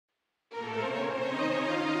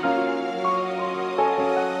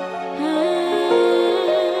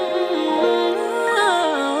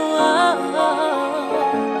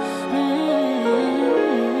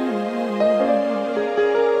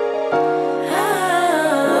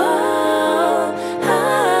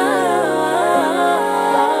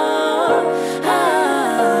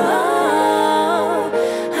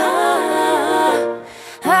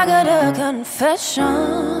confession.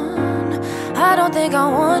 I don't think I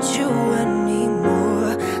want you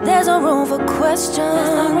anymore. There's no room for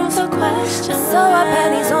questions. So our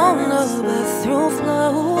panties on the bathroom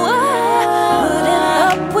floor. Putting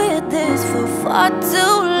up with this for far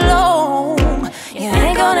too long. You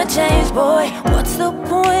ain't gonna change, boy. What's the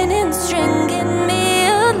point in stringing me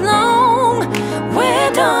along?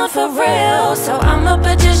 We're done for real, so I'ma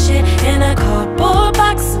put your shit in a cardboard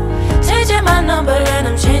box. Changing my number and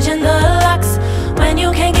I'm changing the locks. When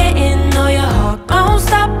you can't get in, no, your heart won't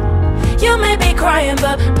stop. You may be crying,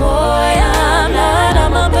 but boy, I'm not.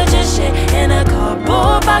 I'ma put your shit in a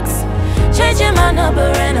cardboard box. Changing my number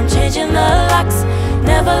and I'm changing the locks.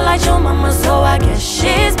 Never liked your mama, so I guess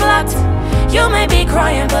she's blocked. You may be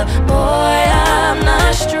crying, but boy, I'm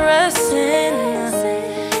not stressing.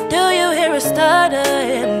 Do you hear a stutter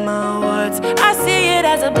in my words? I see it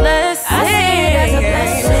as a blessing.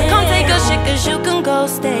 Come take a shit, cause you can go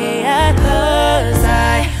stay at hers.